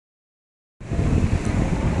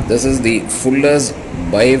This is the Fuller's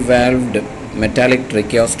bivalved metallic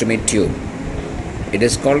tracheostomy tube. It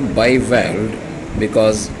is called bivalved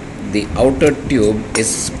because the outer tube is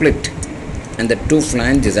split and the two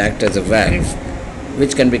flanges act as a valve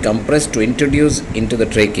which can be compressed to introduce into the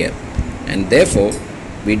trachea, and therefore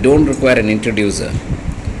we don't require an introducer.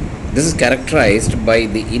 This is characterized by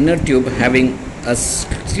the inner tube having a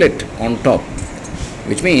slit on top,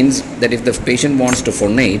 which means that if the patient wants to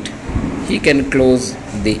phonate, he can close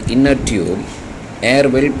the inner tube. Air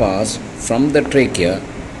will pass from the trachea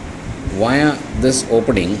via this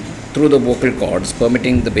opening through the vocal cords,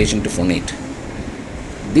 permitting the patient to phonate.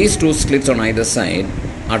 These two slits on either side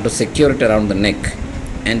are to secure it around the neck,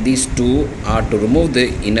 and these two are to remove the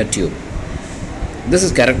inner tube. This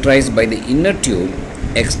is characterized by the inner tube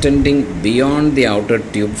extending beyond the outer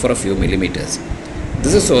tube for a few millimeters.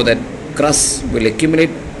 This is so that crusts will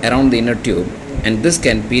accumulate around the inner tube, and this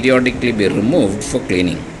can periodically be removed for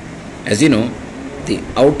cleaning. As you know, the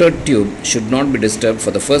outer tube should not be disturbed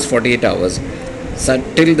for the first 48 hours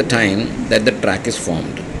till the time that the tract is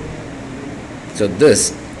formed. So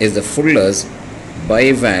this is the Fuller's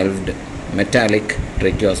bivalved metallic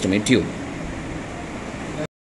tracheostomy tube.